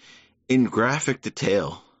 gosh, in graphic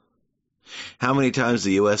detail, how many times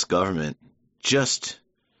the U.S. government just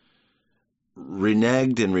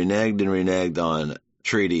reneged on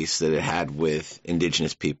treaties that it had with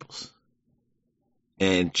indigenous peoples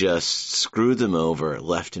and just screwed them over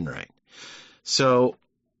left and right. So,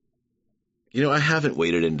 I haven't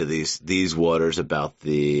waded into these waters about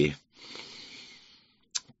the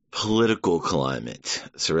political climate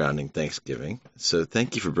surrounding Thanksgiving. So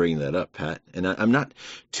thank you for bringing that up, Pat. And I'm not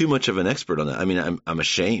too much of an expert on that. I mean, I'm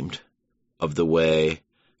ashamed of the way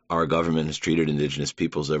our government has treated indigenous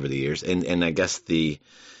peoples over the years. And I guess that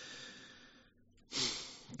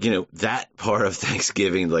part of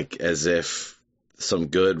Thanksgiving, like as if some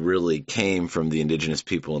good really came from the indigenous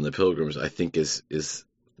people and the Pilgrims, I think is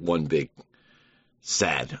one big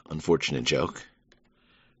sad, unfortunate joke.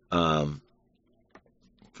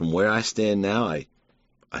 From where I stand now,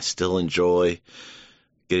 I still enjoy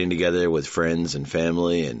getting together with friends and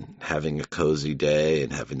family and having a cozy day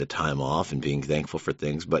and having the time off and being thankful for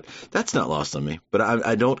things. But that's not lost on me. But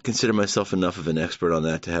I don't consider myself enough of an expert on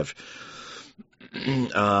that to have.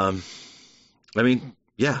 I mean,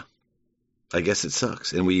 yeah, I guess it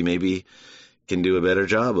sucks. And we maybe can do a better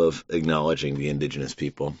job of acknowledging the indigenous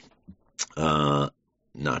people, not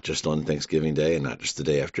just on Thanksgiving Day and not just the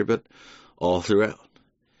day after, but all throughout.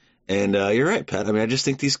 And you're right, Pat. I mean, I just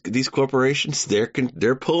think these corporations,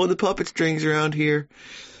 they're pulling the puppet strings around here.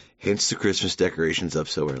 Hence the Christmas decorations up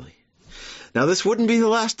so early. Now, this wouldn't be the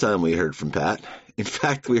last time we heard from Pat. In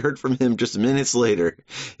fact, we heard from him just minutes later.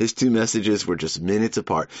 His two messages were just minutes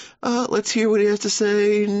apart. Let's hear what he has to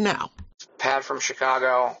say now. Pat from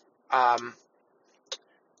Chicago.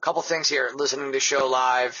 Couple things here. Listening to the show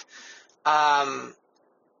live.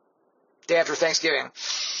 Day after Thanksgiving.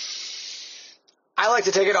 I like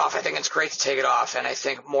to take it off. I think it's great to take it off, and I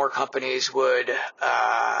think more companies would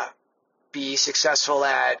be successful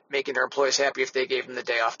at making their employees happy if they gave them the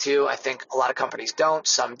day off too. I think a lot of companies don't.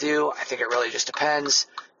 Some do. I think it really just depends.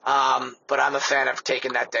 But I'm a fan of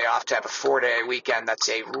taking that day off to have a 4-day weekend. That's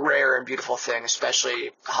a rare and beautiful thing, especially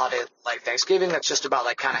a holiday like Thanksgiving. That's just about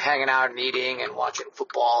like kind of hanging out and eating and watching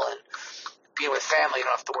football and being with family. You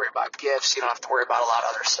don't have to worry about gifts. You don't have to worry about a lot of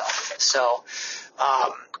other stuff. So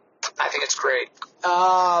I think it's great.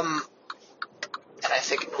 And I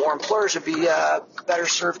think more employers would be better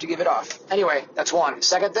served to give it off. Anyway, that's one.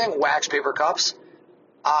 Second thing, wax paper cups.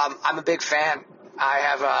 I'm a big fan. I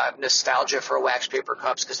have nostalgia for wax paper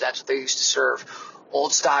cups because that's what they used to serve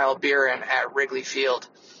old style beer in at Wrigley Field.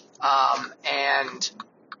 And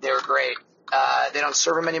they were great. They don't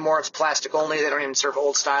serve them anymore. It's plastic only. They don't even serve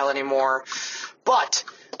old style anymore. But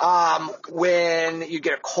when you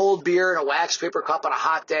get a cold beer in a wax paper cup on a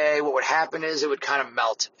hot day, what would happen is it would kind of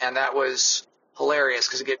melt. And that was hilarious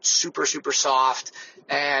because it gets super, super soft.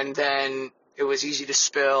 And then it was easy to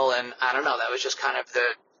spill. And I don't know, that was just kind of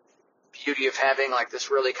the beauty of having like this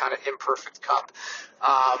really kind of imperfect cup.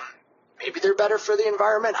 Maybe they're better for the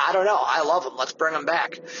environment. I don't know. I love them. Let's bring them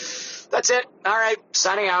back. That's it. All right.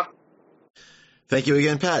 Signing out. Thank you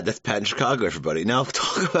again, Pat. That's Pat in Chicago, everybody. Now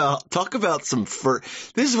talk about some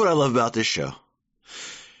this is what I love about this show.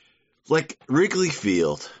 Like Wrigley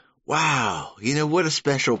Field. Wow. What a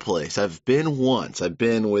special place. I've been once. I've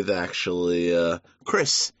been with actually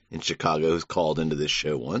Chris in Chicago, who's called into this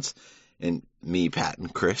show once. And me, Pat,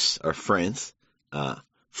 and Chris are friends.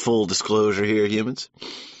 Full disclosure here, humans.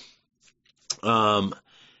 But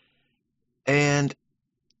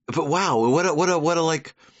wow, what a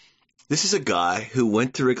like. This is a guy who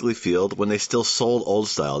went to Wrigley Field when they still sold Old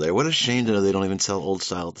Style there. What a shame to know they don't even sell Old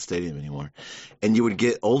Style at the stadium anymore. And you would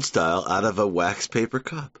get Old Style out of a wax paper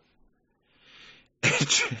cup.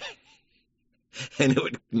 and it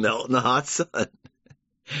would melt in the hot sun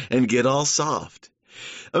and get all soft.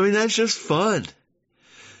 I mean, that's just fun.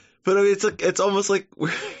 But I mean, it's almost like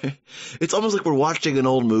we're watching an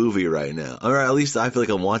old movie right now. Or at least I feel like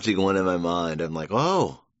I'm watching one in my mind. I'm like,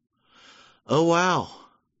 oh wow,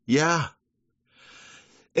 yeah.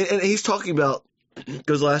 And he's talking about,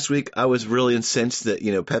 because last week I was really incensed that,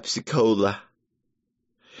 Pepsi Cola,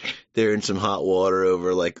 they're in some hot water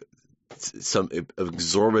over like some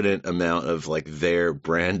exorbitant amount of like their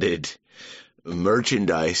branded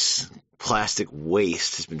merchandise. Plastic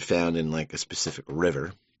waste has been found in like a specific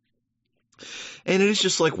river. And it is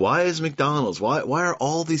just like, why is McDonald's, why are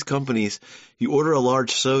all these companies, you order a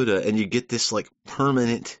large soda and you get this like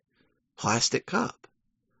permanent plastic cup?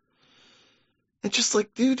 It's just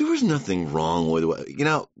like, dude, there was nothing wrong with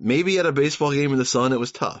it. Maybe at a baseball game in the sun it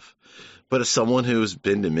was tough. But as someone who's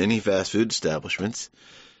been to many fast food establishments,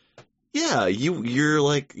 yeah, you're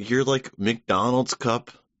like McDonald's cup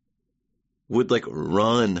would like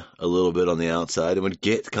run a little bit on the outside and would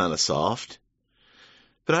get kind of soft.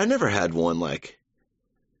 But I never had one like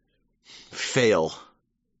fail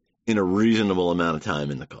in a reasonable amount of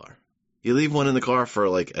time in the car. You leave one in the car for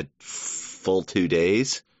like a full 2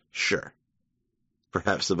 days, sure.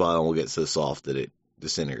 Perhaps the bottom will get so soft that it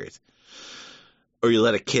disintegrates. Or you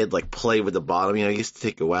let a kid like play with the bottom. I used to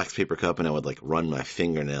take a wax paper cup and I would like run my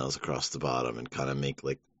fingernails across the bottom and kind of make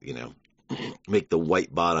like, make the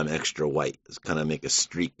white bottom extra white. Just kind of make a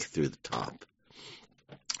streak through the top.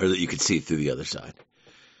 Or that you could see through the other side.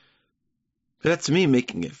 But that's me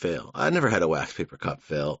making it fail. I never had a wax paper cup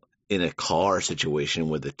fail in a car situation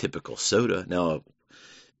with a typical soda. Now, a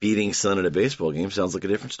beating sun at a baseball game sounds like a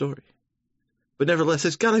different story. But nevertheless,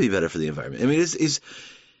 it's got to be better for the environment. I mean,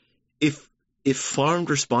 if farmed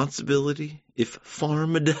responsibly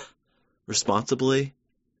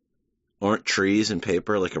aren't trees and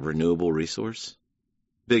paper like a renewable resource?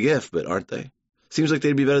 Big if, but aren't they? Seems like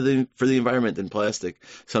they'd be better for the environment than plastic.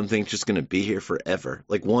 Something's just going to be here forever.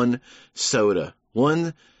 Like one soda,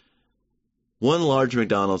 one large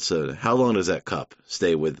McDonald's soda. How long does that cup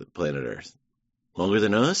stay with planet Earth? Longer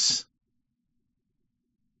than us?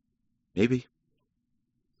 Maybe.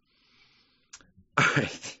 All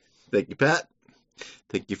right. Thank you, Pat.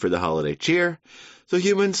 Thank you for the holiday cheer. So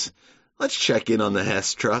humans, let's check in on the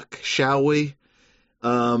Hess truck, shall we?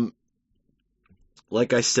 Like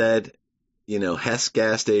I said, Hess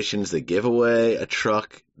gas stations, they give away a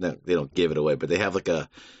truck. No, they don't give it away, but they have like a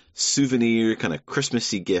souvenir kind of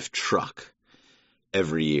Christmassy gift truck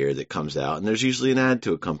every year that comes out. And there's usually an ad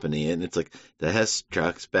to accompany it. And it's like, the Hess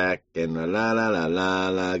truck's back and la la la la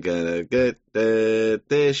la, gonna get it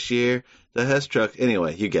this year. The Hess truck.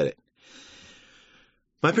 Anyway, you get it.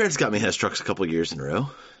 My parents got me Hess trucks a couple years in a row.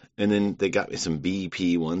 And then they got me some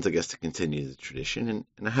BP ones, I guess, to continue the tradition.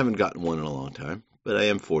 And I haven't gotten one in a long time. But I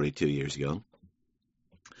am 42 years young.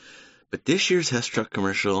 But this year's Hess truck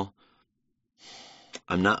commercial,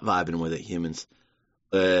 I'm not vibing with it, humans.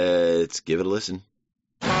 Let's give it a listen.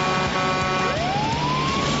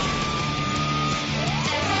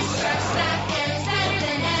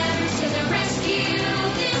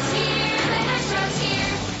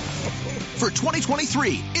 For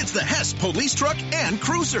 2023, it's the Hess Police Truck and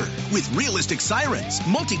Cruiser with realistic sirens,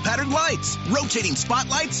 multi-patterned lights, rotating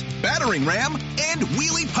spotlights, battering ram, and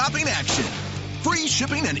wheelie-popping action. Free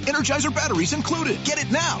shipping and Energizer batteries included. Get it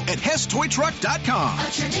now at HessToyTruck.com.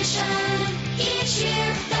 A tradition each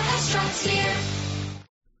year, the Hess truck's here.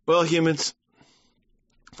 Well, humans,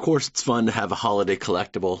 of course it's fun to have a holiday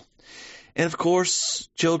collectible. And of course,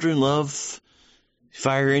 children love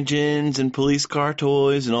fire engines and police car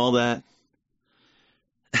toys and all that.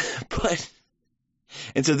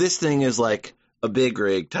 And so this thing is like a big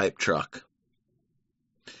rig type truck.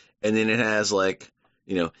 And then it has like,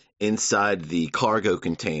 inside the cargo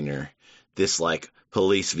container, this like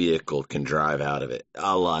police vehicle can drive out of it,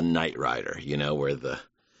 a la Knight Rider, where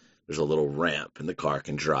there's a little ramp and the car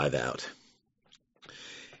can drive out.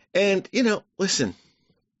 And, listen,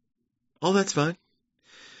 all that's fine.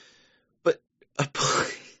 But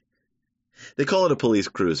they call it a police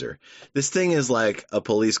cruiser. This thing is like a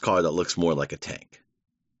police car that looks more like a tank.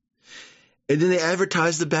 And then they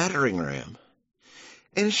advertise the battering ram.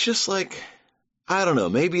 And it's just like, I don't know,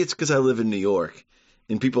 maybe it's because I live in New York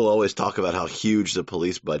and people always talk about how huge the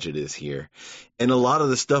police budget is here. And a lot of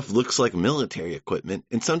the stuff looks like military equipment.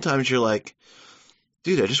 And sometimes you're like,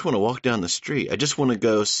 dude, I just want to walk down the street. I just want to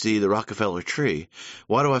go see the Rockefeller tree.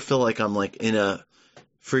 Why do I feel like I'm like in a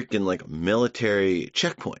freaking like military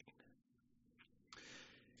checkpoint?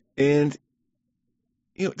 And,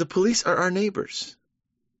 the police are our neighbors.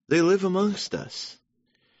 They live amongst us.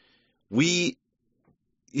 We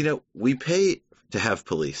we pay to have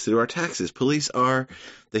police through our taxes. Police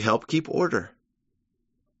they help keep order,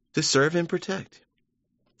 to serve and protect.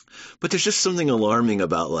 But there's just something alarming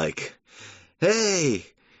about like, hey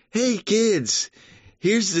kids,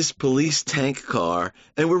 here's this police tank car,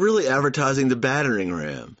 and we're really advertising the battering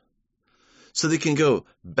ram. So they can go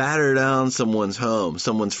batter down someone's home,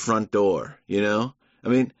 someone's front door, I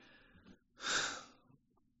mean,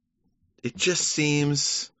 it just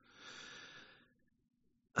seems,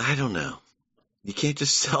 I don't know. You can't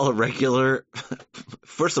just sell a regular,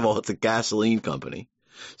 first of all, it's a gasoline company.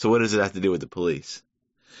 So what does it have to do with the police?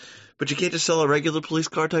 But you can't just sell a regular police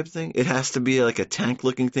car type thing. It has to be like a tank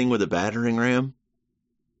looking thing with a battering ram.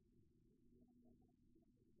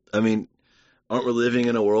 I mean, aren't we living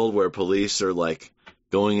in a world where police are like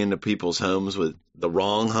going into people's homes with the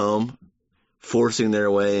wrong home, forcing their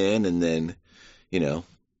way in, and then,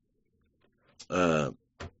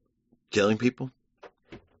 killing people?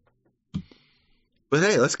 But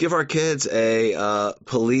hey, let's give our kids a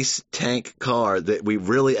police tank car that we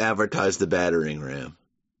really advertise the battering ram.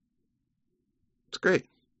 It's great.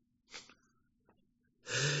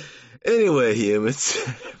 Anyway, humans,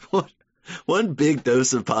 one big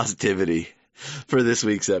dose of positivity for this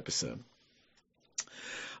week's episode.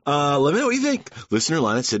 Let me know what you think. Listener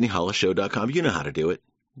line at SydneyHollowShow.com. You know how to do it.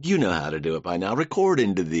 You know how to do it by now. Record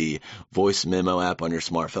into the voice memo app on your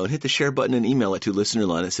smartphone. Hit the share button and email it to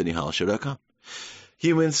listenerline at SydneyHollowShow.com.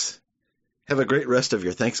 Humans, have a great rest of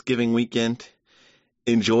your Thanksgiving weekend.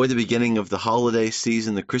 Enjoy the beginning of the holiday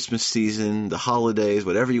season, the Christmas season, the holidays,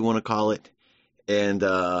 whatever you want to call it. And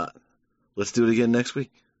let's do it again next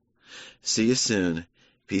week. See you soon.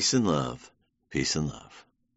 Peace and love. Peace and love.